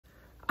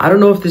I don't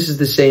know if this is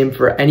the same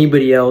for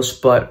anybody else,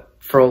 but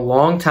for a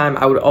long time,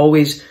 I would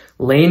always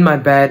lay in my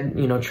bed,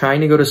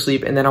 trying to go to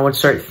sleep, and then I would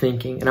start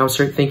thinking, and I would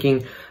start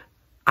thinking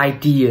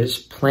ideas,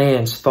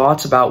 plans,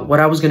 thoughts about what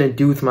I was going to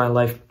do with my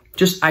life,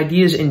 just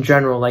ideas in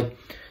general, like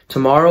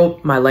tomorrow,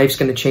 my life's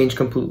going to change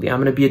completely. I'm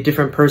going to be a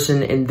different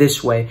person in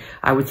this way.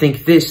 I would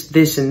think this,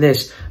 this, and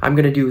this. I'm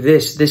going to do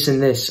this, this,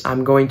 and this.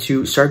 I'm going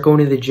to start going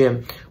to the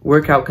gym,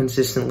 work out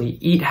consistently,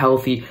 eat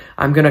healthy.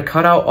 I'm going to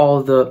cut out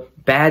all the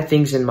bad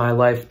things in my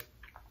life,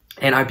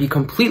 and I'd be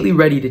completely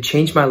ready to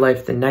change my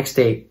life the next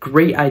day.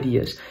 Great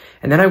ideas.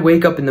 And then I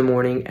wake up in the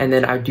morning, and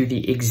then I do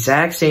the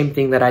exact same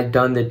thing that I'd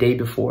done the day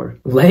before.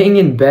 Laying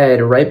in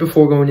bed right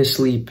before going to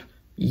sleep,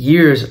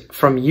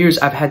 from years,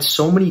 I've had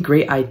so many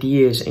great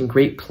ideas and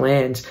great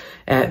plans,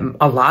 and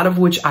a lot of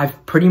which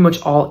I've pretty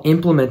much all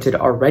implemented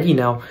already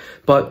now.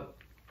 But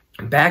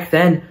back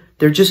then,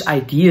 they're just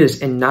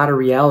ideas and not a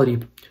reality.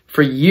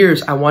 For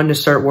years, I wanted to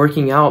start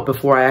working out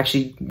before I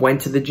actually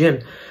went to the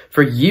gym.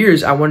 For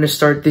years, I wanted to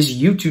start this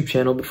YouTube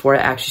channel before I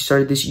actually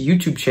started this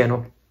YouTube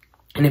channel.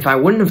 And if I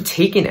wouldn't have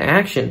taken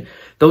action,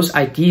 those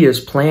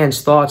ideas,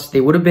 plans, thoughts, they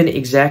would have been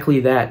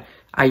exactly that.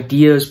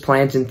 Ideas,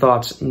 plans, and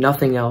thoughts,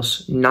 nothing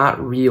else,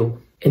 not real.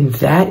 And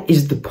that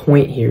is the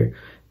point here.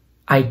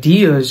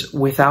 Ideas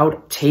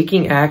without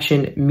taking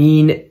action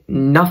mean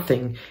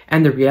nothing.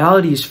 And the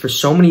reality is, for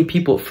so many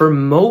people, for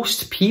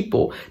most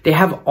people, they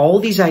have all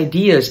these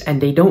ideas and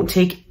they don't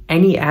take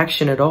any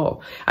action at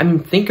all. I mean,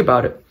 think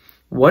about it.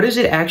 What does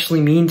it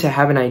actually mean to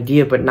have an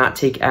idea but not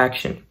take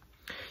action?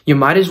 You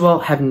might as well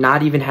have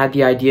not even had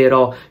the idea at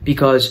all,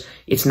 because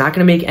it's not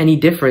going to make any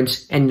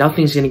difference and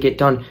nothing's going to get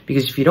done.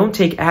 Because if you don't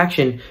take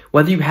action,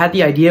 whether you had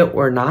the idea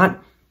or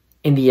not,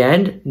 in the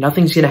end,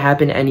 nothing's going to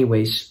happen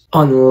anyways.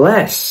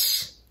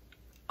 Unless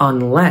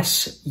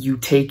you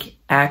take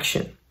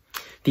action.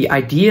 The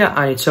idea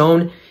on its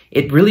own,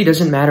 it really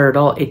doesn't matter at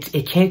all.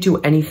 It can't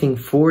do anything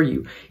for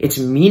you. It's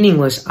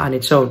meaningless on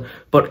its own.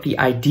 But the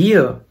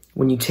idea,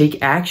 when you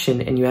take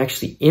action and you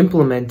actually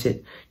implement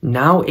it,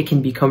 now it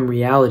can become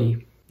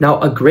reality. Now,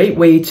 a great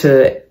way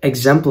to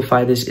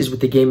exemplify this is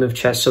with the game of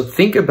chess. So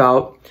think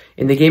about,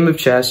 in the game of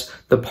chess,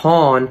 the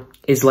pawn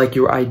is like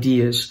your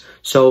ideas.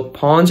 So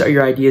pawns are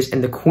your ideas,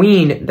 and the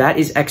queen, that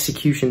is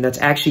execution. That's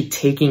actually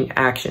taking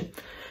action.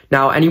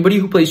 Now, anybody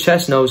who plays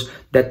chess knows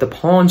that the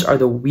pawns are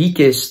the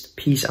weakest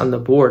piece on the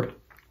board,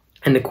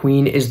 and the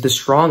queen is the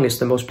strongest,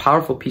 the most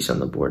powerful piece on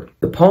the board.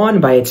 The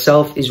pawn by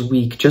itself is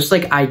weak, just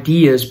like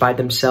ideas by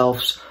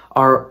themselves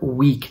are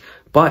weak.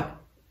 But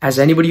as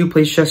anybody who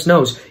plays chess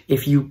knows,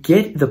 if you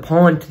get the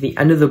pawn to the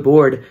end of the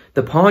board,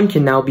 the pawn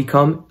can now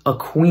become a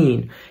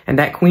queen. And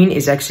that queen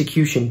is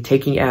execution,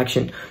 taking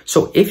action.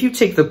 So if you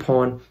take the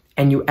pawn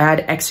and you add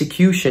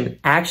execution,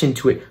 action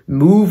to it,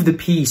 move the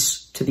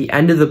piece to the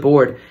end of the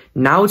board,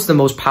 now it's the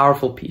most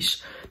powerful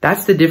piece.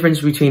 That's the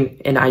difference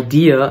between an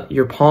idea,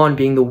 your pawn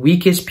being the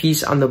weakest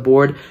piece on the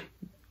board,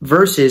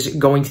 versus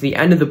going to the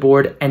end of the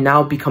board and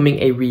now becoming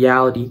a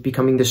reality,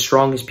 becoming the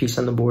strongest piece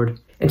on the board.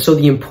 And so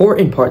the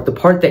important part, the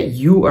part that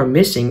you are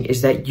missing,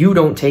 is that you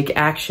don't take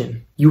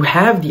action. You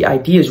have the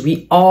ideas.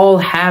 We all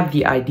have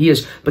the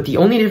ideas. But the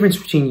only difference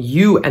between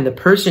you and the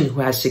person who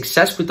has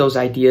success with those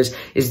ideas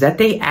is that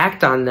they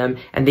act on them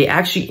and they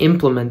actually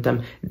implement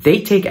them.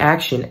 They take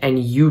action and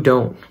you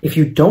don't. If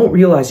you don't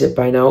realize it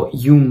by now,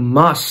 you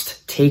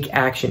must take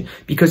action.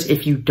 Because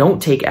if you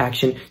don't take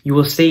action, you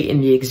will stay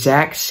in the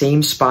exact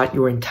same spot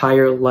your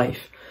entire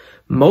life.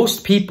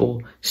 Most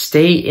people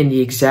stay in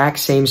the exact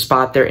same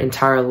spot their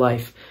entire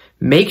life.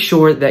 Make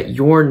sure that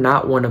you're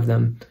not one of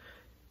them.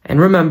 And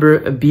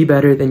remember, be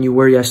better than you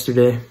were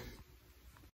yesterday.